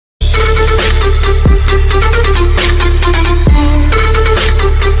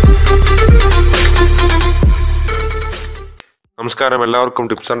നമസ്കാരം എല്ലാവർക്കും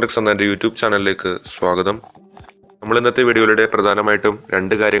tips and tricks എന്ന എൻ്റെ യൂട്യൂബ് ചാനലിലേക്ക് സ്വാഗതം. നമ്മൾ ഇന്നത്തെ വീഡിയോയിലൂടെ പ്രധാനമായിട്ടും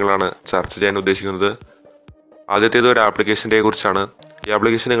രണ്ട് കാര്യങ്ങളാണ് ചർച്ച ചെയ്യാൻ ഉദ്ദേശിക്കുന്നത്. ആദ്യത്തേത് ഒരു ആപ്ലിക്കേഷൻ്റെ കുറിച്ചാണ്. ഈ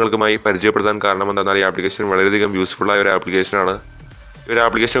ആപ്ലിക്കേഷൻ നിങ്ങൾക്കുമായി പരിചയപ്പെടുത്താൻ കാരണം എന്തെന്നാൽ ഈ ആപ്ലിക്കേഷൻ വളരെയധികം യൂസ്ഫുൾ ആയ ഒരു ആപ്ലിക്കേഷനാണ്. ഈ ഒരു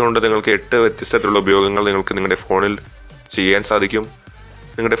ആപ്ലിക്കേഷൻ കൊണ്ട് നിങ്ങൾക്ക് 8 വ്യത്യസ്തമായിട്ടുള്ള ഉപയോഗങ്ങൾ നിങ്ങൾക്ക് നിങ്ങളുടെ ഫോണിൽ ചെയ്യാൻ സാധിക്കും.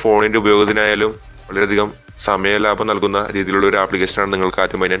 നിങ്ങളുടെ ഫോണിൻ്റെ ഉപയോഗത്തിനായാലും വളരെയധികം സമയലാഭം നൽകുന്ന രീതിയിലുള്ള ഒരു ആപ്ലിക്കേഷനാണ് നിങ്ങൾക്ക്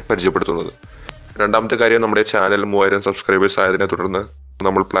ആദ്യമായി ഞാൻ പരിചയപ്പെടുത്തുന്നത്. രണ്ടാമത്തെ കാര്യം, നമ്മുടെ ചാനൽ 3000 സബ്സ്ക്രൈബേഴ്സ് ആയതിനെ തുടർന്ന്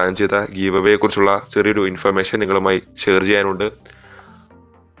നമ്മൾ പ്ലാൻ ചെയ്ത ഗീവ് അവയെ കുറിച്ചുള്ള ചെറിയൊരു ഇൻഫർമേഷൻ നിങ്ങളുമായി ഷെയർ ചെയ്യാനുണ്ട്.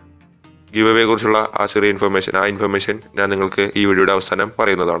 ഗീവ് അവയെ കുറിച്ചുള്ള ആ ചെറിയ ഇൻഫർമേഷൻ ഞാൻ നിങ്ങൾക്ക് ഈ വീഡിയോയുടെ അവസാനം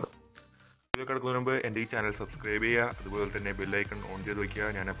പറയുന്നതാണ്. വീഡിയോ കിടക്കുന്നതിന് മുമ്പ് എൻ്റെ ഈ ചാനൽ സബ്സ്ക്രൈബ് ചെയ്യുക, അതുപോലെ തന്നെ ബെല്ലൈക്കൺ ഓൺ ചെയ്ത്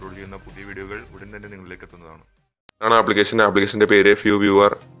വയ്ക്കുക. ഞാൻ അപ്ലോഡ് ചെയ്യുന്ന പുതിയ വീഡിയോകൾ ഉടൻ തന്നെ നിങ്ങളിലേക്ക് എത്തുന്നതാണ്. ഇതാണ് ആപ്ലിക്കേഷൻ്റെ പേര് fooView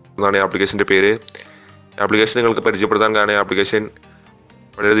എന്നാണ് ഈ ആപ്ലിക്കേഷൻ്റെ പേര്. ആപ്ലിക്കേഷൻ നിങ്ങൾക്ക് പരിചയപ്പെടുത്താൻ കാരണം ആപ്ലിക്കേഷൻ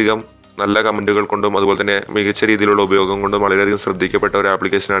വളരെയധികം നല്ല കമൻറ്റുകൾ കൊണ്ടും അതുപോലെ തന്നെ മികച്ച രീതിയിലുള്ള ഉപയോഗം കൊണ്ടും വളരെയധികം ശ്രദ്ധിക്കപ്പെട്ട ഒരു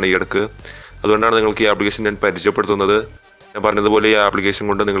ആപ്ലിക്കേഷനാണ് ഈ ഇടക്ക്. അതുകൊണ്ടാണ് നിങ്ങൾക്ക് ഈ ആപ്ലിക്കേഷൻ ഞാൻ പരിചയപ്പെടുത്തുന്നത്. ഞാൻ പറഞ്ഞതുപോലെ ഈ ആപ്ലിക്കേഷൻ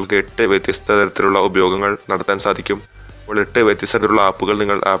കൊണ്ട് നിങ്ങൾക്ക് 8 വ്യത്യസ്ത തരത്തിലുള്ള ഉപയോഗങ്ങൾ നടത്താൻ സാധിക്കും. അപ്പോൾ 8 വ്യത്യസ്ത തരത്തിലുള്ള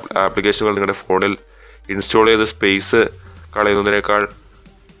ആപ്ലിക്കേഷനുകൾ നിങ്ങളുടെ ഫോണിൽ ഇൻസ്റ്റാൾ ചെയ്ത് സ്പേസ് കളയുന്നതിനേക്കാൾ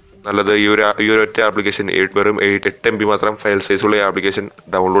നല്ലത് ഈ ഒരു ഒറ്റ ആപ്ലിക്കേഷൻ വെറും 8 MB മാത്രം ഫയൽ സൈസുള്ള ഈ ആപ്ലിക്കേഷൻ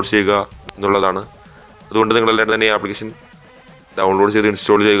ഡൗൺലോഡ് ചെയ്യുക എന്നുള്ളതാണ്. അതുകൊണ്ട് നിങ്ങളെല്ലാവരും തന്നെ ഈ ആപ്ലിക്കേഷൻ ഡൗൺലോഡ് ചെയ്ത്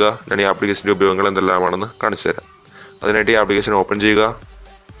ഇൻസ്റ്റാൾ ചെയ്യുക. ഞാൻ ഈ ആപ്ലിക്കേഷൻ്റെ ഉപയോഗങ്ങൾ എന്തെല്ലാമാണെന്ന് കാണിച്ചു തരാം. അതിനായിട്ട് ഈ ആപ്ലിക്കേഷൻ ഓപ്പൺ ചെയ്യുക.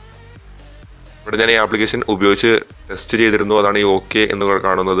 ഇവിടെ ഞാൻ ഈ ആപ്ലിക്കേഷൻ ഉപയോഗിച്ച് ടെസ്റ്റ് ചെയ്തിരുന്നു, അതാണ് ഈ ഓക്കെ എന്ന്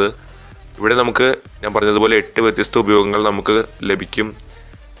കാണുന്നത്. ഇവിടെ നമുക്ക് ഞാൻ പറഞ്ഞതുപോലെ 8 വ്യത്യസ്ത ഉപയോഗങ്ങൾ നമുക്ക് ലഭിക്കും.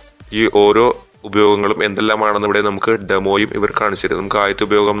 ഈ ഓരോ ഉപയോഗങ്ങളും എന്തെല്ലാമാണെന്ന് ഇവിടെ നമുക്ക് ഡെമോയും ഇവർ കാണിച്ചു തരും. നമുക്ക് ആദ്യത്തെ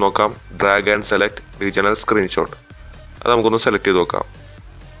ഉപയോഗം നോക്കാം. Drag and select regional screenshot. അത് നമുക്കൊന്ന് സെലക്ട് ചെയ്ത് നോക്കാം.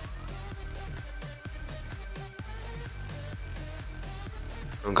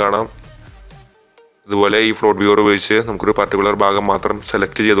 കാണാം ഇതുപോലെ ഈ ഫ്ലോട്ട് വ്യൂവർ ഉപയോഗിച്ച് നമുക്കൊരു പർട്ടിക്കുലർ ഭാഗം മാത്രം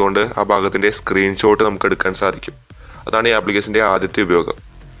സെലക്ട് ചെയ്തുകൊണ്ട് ആ ഭാഗത്തിൻ്റെ സ്ക്രീൻഷോട്ട് നമുക്ക് എടുക്കാൻ സാധിക്കും. അതാണ് ഈ ആപ്ലിക്കേഷൻ്റെ ആദ്യത്തെ ഉപയോഗം.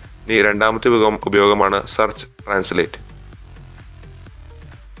 ഇനി രണ്ടാമത്തെ ഉപയോഗമാണ് സെർച്ച് ട്രാൻസ്ലേറ്റ്.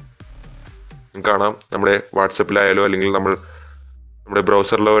 കാണാം നമ്മുടെ വാട്സപ്പിലായാലോ അല്ലെങ്കിൽ നമ്മുടെ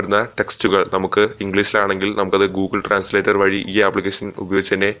ബ്രൗസറിലോ വരുന്ന ടെക്സ്റ്റുകൾ നമുക്ക് ഇംഗ്ലീഷിലാണെങ്കിൽ നമുക്കത് ഗൂഗിൾ ട്രാൻസ്ലേറ്റർ വഴി ഈ ആപ്ലിക്കേഷൻ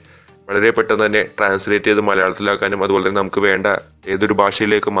ഉപയോഗിച്ച് തന്നെ വളരെ പെട്ടെന്ന് തന്നെ ട്രാൻസ്ലേറ്റ് ചെയ്ത് മലയാളത്തിലാക്കാനും അതുപോലെ തന്നെ നമുക്ക് വേണ്ട ഏതൊരു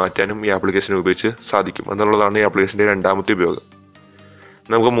ഭാഷയിലേക്ക് മാറ്റാനും ഈ ആപ്ലിക്കേഷൻ ഉപയോഗിച്ച് സാധിക്കും എന്നുള്ളതാണ് ഈ ആപ്ലിക്കേഷൻ്റെ രണ്ടാമത്തെ ഉപയോഗം.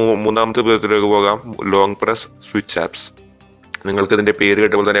 നമുക്ക് മൂന്നാമത്തെ ഉപയോഗത്തിലേക്ക് പോകാം. Long press switch apps. നിങ്ങൾക്ക് ഇതിൻ്റെ പേര്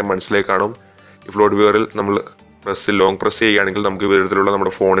കേട്ടപ്പോൾ തന്നെ മനസ്സിലായി കാണും. ഈ ഫ്ലോട്ട് വ്യൂവറിൽ നമ്മൾ ലോങ് പ്രസ് ചെയ്യുകയാണെങ്കിൽ നമുക്ക് വിവിധത്തിലുള്ള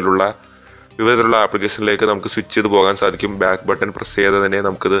നമ്മുടെ ഫോണിലുള്ള വിവിധത്തിലുള്ള ആപ്ലിക്കേഷനിലേക്ക് നമുക്ക് സ്വിച്ച് ചെയ്ത് പോകാൻ സാധിക്കും. ബാക്ക് ബട്ടൺ പ്രസ് ചെയ്താൽ തന്നെ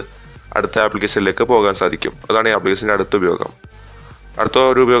നമുക്കിത് അടുത്ത ആപ്ലിക്കേഷനിലേക്ക് പോകാൻ സാധിക്കും. അതാണ് ഈ ആപ്ലിക്കേഷൻ്റെ അടുത്ത ഉപയോഗം.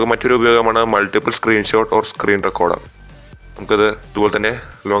 മറ്റൊരു ഉപയോഗമാണ് multiple screenshot or screen recorder. നമുക്കത് ഇതുപോലെ തന്നെ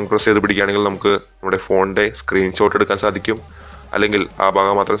ലോങ് പ്രസ് ചെയ്ത് പിടിക്കുകയാണെങ്കിൽ നമുക്ക് നമ്മുടെ ഫോണിൻ്റെ സ്ക്രീൻഷോട്ട് എടുക്കാൻ സാധിക്കും, അല്ലെങ്കിൽ ആ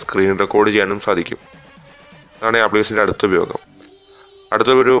ഭാഗം മാത്രം സ്ക്രീൻ റെക്കോർഡ് ചെയ്യാനും സാധിക്കും. അതാണ് ഈ ആപ്ലിക്കേഷൻ്റെ അടുത്ത ഉപയോഗം.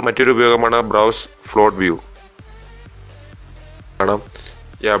 മറ്റൊരു ഉപയോഗമാണ് ബ്രൗസ് ഫ്ലോട്ട് വ്യൂ. കാരണം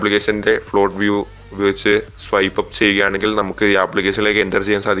ഈ ആപ്ലിക്കേഷൻ്റെ ഫ്ലോട്ട് വ്യൂ ഉപയോഗിച്ച് സ്വൈപ്പ് അപ്പ് ചെയ്യുകയാണെങ്കിൽ നമുക്ക് ഈ ആപ്ലിക്കേഷനിലേക്ക് എൻ്റർ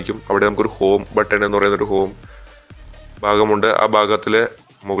ചെയ്യാൻ സാധിക്കും. അവിടെ നമുക്കൊരു ഹോം ബട്ടൺ എന്ന് പറയുന്നൊരു ഹോം ഭാഗമുണ്ട്. ആ ഭാഗത്തിൽ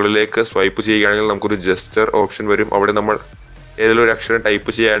മുകളിലേക്ക് സ്വൈപ്പ് ചെയ്യുകയാണെങ്കിൽ നമുക്കൊരു ജസ്റ്റർ ഓപ്ഷൻ വരും. അവിടെ നമ്മൾ ഏതെങ്കിലും ഒരു അക്ഷരം ടൈപ്പ്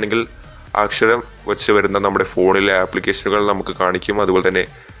ചെയ്യുകയാണെങ്കിൽ ആ അക്ഷരം വെച്ച് വരുന്ന നമ്മുടെ ഫോണിലെ ആപ്ലിക്കേഷനുകൾ നമുക്ക് കാണിക്കും. അതുപോലെ തന്നെ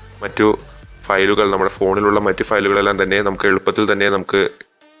മറ്റു ഫയലുകൾ, നമ്മുടെ ഫോണിലുള്ള മറ്റു ഫയലുകളെല്ലാം തന്നെ നമുക്ക് എളുപ്പത്തിൽ തന്നെ നമുക്ക്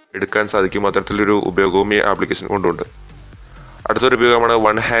എടുക്കാൻ സാധിക്കും. അത്തരത്തിലൊരു ഉപയോഗവും ഈ ആപ്ലിക്കേഷൻ കൊണ്ടുണ്ട്. അടുത്തൊരു ഉപയോഗമാണ്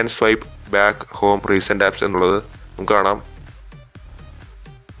one hand swipe back home recent apps എന്നുള്ളത്. നമുക്ക് കാണാം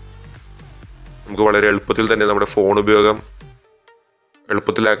നമുക്ക് വളരെ എളുപ്പത്തിൽ തന്നെ നമ്മുടെ ഫോൺ ഉപയോഗം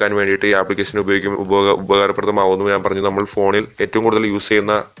എളുപ്പത്തിലാക്കാൻ വേണ്ടിയിട്ട് ഈ ആപ്ലിക്കേഷൻ ഉപകാരപ്രദമാവുന്നു. ഞാൻ പറഞ്ഞു, നമ്മൾ ഫോണിൽ ഏറ്റവും കൂടുതൽ യൂസ്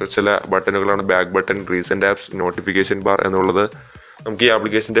ചെയ്യുന്ന ചില ബട്ടണുകളാണ് back button, recent apps, notification bar എന്നുള്ളത്. നമുക്ക് ഈ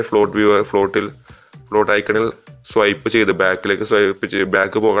ആപ്ലിക്കേഷൻ്റെ ഫ്ലോട്ട് ഐക്കണിൽ സ്വൈപ്പ് ചെയ്ത്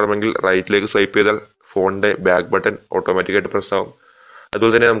ബാക്ക് പോകണമെങ്കിൽ റൈറ്റിലേക്ക് സ്വൈപ്പ് ചെയ്താൽ ഫോണിൻ്റെ ബാക്ക് ബട്ടൺ ഓട്ടോമാറ്റിക്കായിട്ട് പ്രസ് ആവും.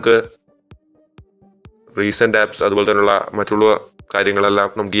 അതുപോലെ തന്നെ നമുക്ക് റീസെൻ്റ് ആപ്സ് അതുപോലെ തന്നെയുള്ള മറ്റുള്ള കാര്യങ്ങളെല്ലാം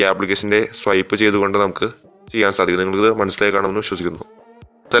നമുക്ക് ഈ ആപ്ലിക്കേഷൻ്റെ സ്വൈപ്പ് ചെയ്തുകൊണ്ട് നമുക്ക് ചെയ്യാൻ സാധിക്കും. നിങ്ങൾക്കിത് മനസ്സിലായി കാണുമെന്ന് വിശ്വസിക്കുന്നു.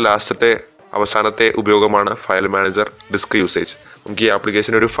 അവസാനത്തെ ഉപയോഗമാണ് ഫയൽ മാനേജർ ഡിസ്ക് യൂസേജ്. നമുക്ക് ഈ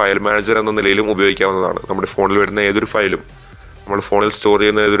ആപ്ലിക്കേഷൻ ഒരു ഫയൽ മാനേജർ എന്ന നിലയിലും ഉപയോഗിക്കാവുന്നതാണ്. നമ്മുടെ ഫോണിൽ വരുന്ന ഏതൊരു ഫയലും, നമ്മൾ ഫോണിൽ സ്റ്റോർ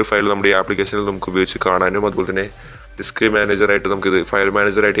ചെയ്യുന്ന ഏതൊരു ഫയലും നമ്മുടെ ഈ ആപ്ലിക്കേഷനിൽ നമുക്ക് ഉപയോഗിച്ച് കാണാനും അതുപോലെ തന്നെ ഡിസ്ക് മാനേജറായിട്ട് നമുക്കിത് ഫയൽ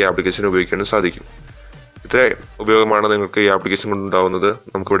മാനേജറായിട്ട് ഈ ആപ്ലിക്കേഷൻ ഉപയോഗിക്കാനും സാധിക്കും. ഇത്ര ഉപയോഗമാണ് നിങ്ങൾക്ക് ഈ ആപ്ലിക്കേഷൻ കൊണ്ടുണ്ടാവുന്നത്.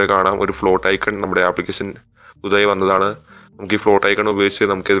 നമുക്കിവിടെ കാണാം ഒരു ഫ്ലോട്ട് ഐക്കൺ നമ്മുടെ ആപ്ലിക്കേഷൻ പുതുതായി വന്നതാണ്. നമുക്ക് ഈ ഫ്ലോട്ട് ഐക്കൺ ഉപയോഗിച്ച്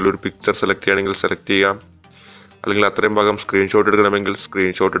നമുക്ക് ഇതിലൊരു പിക്ചർ സെലക്ട് ചെയ്യണമെങ്കിൽ സെലക്ട് ചെയ്യാം, അല്ലെങ്കിൽ അത്രയും ഭാഗം സ്ക്രീൻഷോട്ട് എടുക്കണമെങ്കിൽ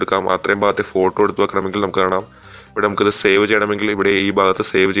സ്ക്രീൻഷോട്ട് എടുക്കാം. അത്രയും ഭാഗത്തെ ഫോട്ടോ എടുത്ത് വെക്കണമെങ്കിൽ നമുക്ക് കാണാം. ഇവിടെ നമുക്കിത് സേവ് ചെയ്യണമെങ്കിൽ ഇവിടെ ഈ ഭാഗത്ത്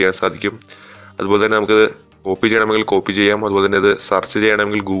സേവ് ചെയ്യാൻ സാധിക്കും. അതുപോലെ തന്നെ നമുക്കിത് കോപ്പി ചെയ്യണമെങ്കിൽ കോപ്പി ചെയ്യാം. അതുപോലെ തന്നെ ഇത് സെർച്ച്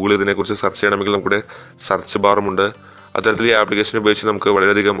ചെയ്യണമെങ്കിൽ ഗൂഗിൾ ഇതിനെക്കുറിച്ച് സെർച്ച് ചെയ്യണമെങ്കിൽ നമ്മുടെ സെർച്ച് ബാറുമുണ്ട്. അത്തരത്തിൽ ഈ ആപ്ലിക്കേഷൻ ഉപയോഗിച്ച് നമുക്ക്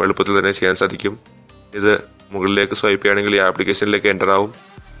വളരെയധികം എളുപ്പത്തിൽ തന്നെ ചെയ്യാൻ സാധിക്കും. ഇത് മുകളിലേക്ക് സ്വൈപ്പ് ചെയ്യുകയാണെങ്കിൽ ഈ ആപ്ലിക്കേഷനിലേക്ക് എൻ്റർ ആവും.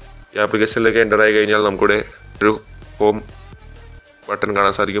 ഈ ആപ്ലിക്കേഷനിലേക്ക് എൻ്റർ ആയി കഴിഞ്ഞാൽ നമുക്കിവിടെ ഒരു ഹോം ബട്ടൺ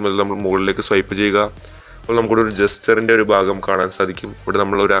കാണാൻ സാധിക്കും. അതിൽ നമ്മൾ മുകളിലേക്ക് സ്വൈപ്പ് ചെയ്യുക. അപ്പോൾ നമുക്കിവിടെ ഒരു ജസ്റ്ററിൻ്റെ ഒരു ഭാഗം കാണാൻ സാധിക്കും. ഇവിടെ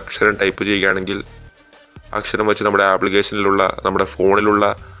നമ്മൾ ഒരു അക്ഷരം ടൈപ്പ് ചെയ്യുകയാണെങ്കിൽ അക്ഷരം വെച്ച് നമ്മുടെ ആപ്ലിക്കേഷനിലുള്ള നമ്മുടെ ഫോണിലുള്ള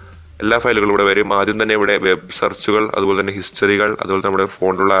എല്ലാ ഫയലുകളും ഇവിടെ വരും. ആദ്യം തന്നെ ഇവിടെ വെബ് സെർച്ചുകൾ, അതുപോലെ തന്നെ ഹിസ്റ്ററികൾ, അതുപോലെ നമ്മുടെ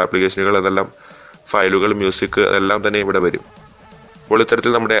ഫോണിലുള്ള ആപ്ലിക്കേഷനുകൾ, അതെല്ലാം ഫയലുകൾ, മ്യൂസിക്, അതെല്ലാം തന്നെ ഇവിടെ വരും. അപ്പോൾ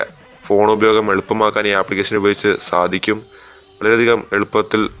ഇത്തരത്തിൽ നമ്മുടെ ഫോൺ ഉപയോഗം എളുപ്പമാക്കാൻ ഈ ആപ്ലിക്കേഷൻ ഉപയോഗിച്ച് സാധിക്കും. വളരെയധികം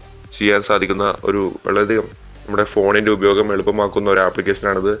എളുപ്പത്തിൽ ചെയ്യാൻ സാധിക്കുന്ന വളരെയധികം നമ്മുടെ ഫോണിൻ്റെ ഉപയോഗം എളുപ്പമാക്കുന്ന ഒരു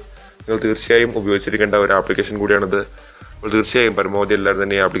ആപ്ലിക്കേഷനാണിത്. നിങ്ങൾ തീർച്ചയായും ഉപയോഗിച്ചിരിക്കേണ്ട ഒരു ആപ്ലിക്കേഷൻ കൂടിയാണിത്. അപ്പോൾ തീർച്ചയായും പരമാവധി എല്ലാവരും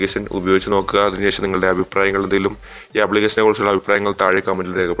തന്നെ ഈ ആപ്ലിക്കേഷൻ ഉപയോഗിച്ച് നോക്കുക. അതിനുശേഷം നിങ്ങളുടെ അഭിപ്രായങ്ങൾ എന്തെങ്കിലും ഈ ആപ്ലിക്കേഷനെ കുറിച്ചുള്ള അഭിപ്രായങ്ങൾ താഴെ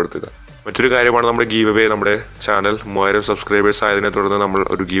കമൻറ്റിൽ രേഖപ്പെടുത്തുക. മറ്റൊരു കാര്യമാണ് നമ്മുടെ ഗീവ് അവേ. നമ്മുടെ ചാനൽ 3000 സബ്സ്ക്രൈബേഴ്സ് ആയതിനെ തുടർന്ന് നമ്മൾ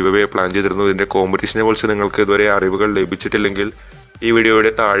ഒരു ഗീവ് അവേ പ്ലാൻ ചെയ്തിരുന്നു. ഇതിൻ്റെ കോമ്പറ്റീഷനെ കുറിച്ച് നിങ്ങൾക്ക് ഇതുവരെ അറിവുകൾ ലഭിച്ചിട്ടില്ലെങ്കിൽ ഈ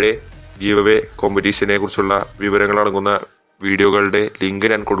വീഡിയോയുടെ താഴെ ഗീവ് അവേ കോമ്പറ്റീഷനെ കുറിച്ചുള്ള വിവരങ്ങൾ അടങ്ങുന്ന വീഡിയോകളുടെ ലിങ്ക്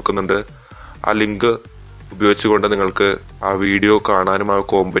ഞാൻ കൊടുക്കുന്നുണ്ട്. ആ ലിങ്ക് ഉപയോഗിച്ചുകൊണ്ട് നിങ്ങൾക്ക് ആ വീഡിയോ കാണാനും ആ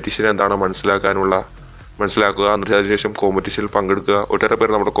കോമ്പറ്റീഷൻ എന്താണോ മനസ്സിലാക്കുക. അതിനുശേഷം കോമ്പറ്റീഷനിൽ പങ്കെടുക്കുക. ഒട്ടേറെ പേർ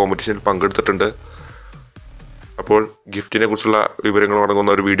നമ്മുടെ കോമ്പറ്റീഷനിൽ പങ്കെടുത്തിട്ടുണ്ട്. അപ്പോൾ ഗിഫ്റ്റിനെ കുറിച്ചുള്ള വിവരങ്ങൾ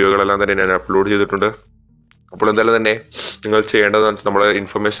അടങ്ങുന്ന ഒരു വീഡിയോകളെല്ലാം തന്നെ ഞാൻ അപ്ലോഡ് ചെയ്തിട്ടുണ്ട്. അപ്പോൾ എന്തായാലും തന്നെ നിങ്ങൾ ചെയ്യേണ്ടതെന്ന് വെച്ചാൽ നമ്മുടെ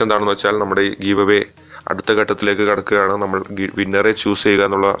ഇൻഫർമേഷൻ എന്താണെന്ന് വെച്ചാൽ നമ്മുടെ ഈ ഗീവ് അവേ അടുത്ത ഘട്ടത്തിലേക്ക് കടക്കുകയാണ്. നമ്മൾ വിന്നറെ ചൂസ് ചെയ്യുക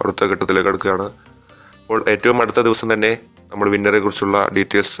എന്നുള്ള അടുത്ത ഘട്ടത്തിലേക്ക് കടക്കുകയാണ്. അപ്പോൾ ഏറ്റവും അടുത്ത ദിവസം തന്നെ നമ്മൾ വിന്നറെ കുറിച്ചുള്ള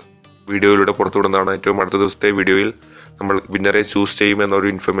ഡീറ്റെയിൽസ് വീഡിയോയിലൂടെ പുറത്തുവിടുന്നതാണ്. ഏറ്റവും അടുത്ത ദിവസത്തെ വീഡിയോയിൽ നമ്മൾ വിന്നറെ ചൂസ് ചെയ്യുമെന്നൊരു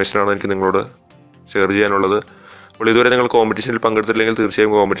ഇൻഫർമേഷനാണ് എനിക്ക് നിങ്ങളോട് ഷെയർ ചെയ്യാനുള്ളത്. അപ്പോൾ ഇതുവരെ നിങ്ങൾ കോമ്പറ്റീഷനിൽ പങ്കെടുത്തില്ലെങ്കിൽ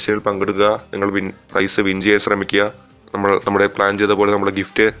തീർച്ചയായും കോമ്പറ്റീഷനിൽ പങ്കെടുക്കുക. നിങ്ങൾ പ്രൈസ് വിൻ ചെയ്യാൻ ശ്രമിക്കുക. നമ്മുടെ പ്ലാൻ ചെയ്ത പോലെ നമ്മുടെ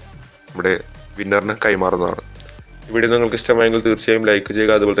ഗിഫ്റ്റ് നമ്മുടെ വിന്നറിന് കൈമാറുന്നതാണ്. ഈ വീഡിയോ നിങ്ങൾക്ക് ഇഷ്ടമായെങ്കിൽ തീർച്ചയായും ലൈക്ക്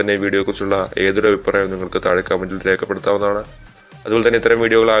ചെയ്യുക. അതുപോലെ തന്നെ ഈ വീഡിയോയെക്കുറിച്ചുള്ള ഏതൊരു അഭിപ്രായവും നിങ്ങൾക്ക് താഴെ കമൻറ്റിൽ രേഖപ്പെടുത്താവുന്നതാണ്. അതുപോലെ തന്നെ ഇത്തരം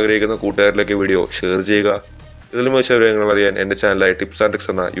വീഡിയോകൾ ആഗ്രഹിക്കുന്ന കൂട്ടുകാരിലേക്ക് വീഡിയോ ഷെയർ ചെയ്യുക. ഇതിലും മികച്ച വിവരങ്ങൾ അറിയാൻ എൻ്റെ ചാനലായ ടിപ്സ് ആൻഡ്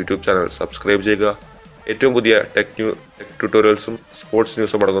ട്രിക്സ് എന്ന യൂട്യൂബ് ചാനൽ സബ്സ്ക്രൈബ് ചെയ്യുക. ഏറ്റവും പുതിയ ടെക് ട്യൂട്ടോറിയൽസും സ്പോർട്സ്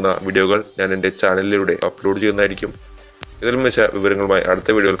ന്യൂസും അടങ്ങുന്ന വീഡിയോകൾ ഞാൻ എൻ്റെ ചാനലിലൂടെ അപ്ലോഡ് ചെയ്യുന്നതായിരിക്കും. ഇതിലും മികച്ച വിവരങ്ങളുമായി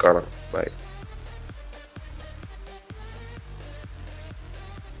അടുത്ത വീഡിയോയിൽ കാണാം. ബൈ.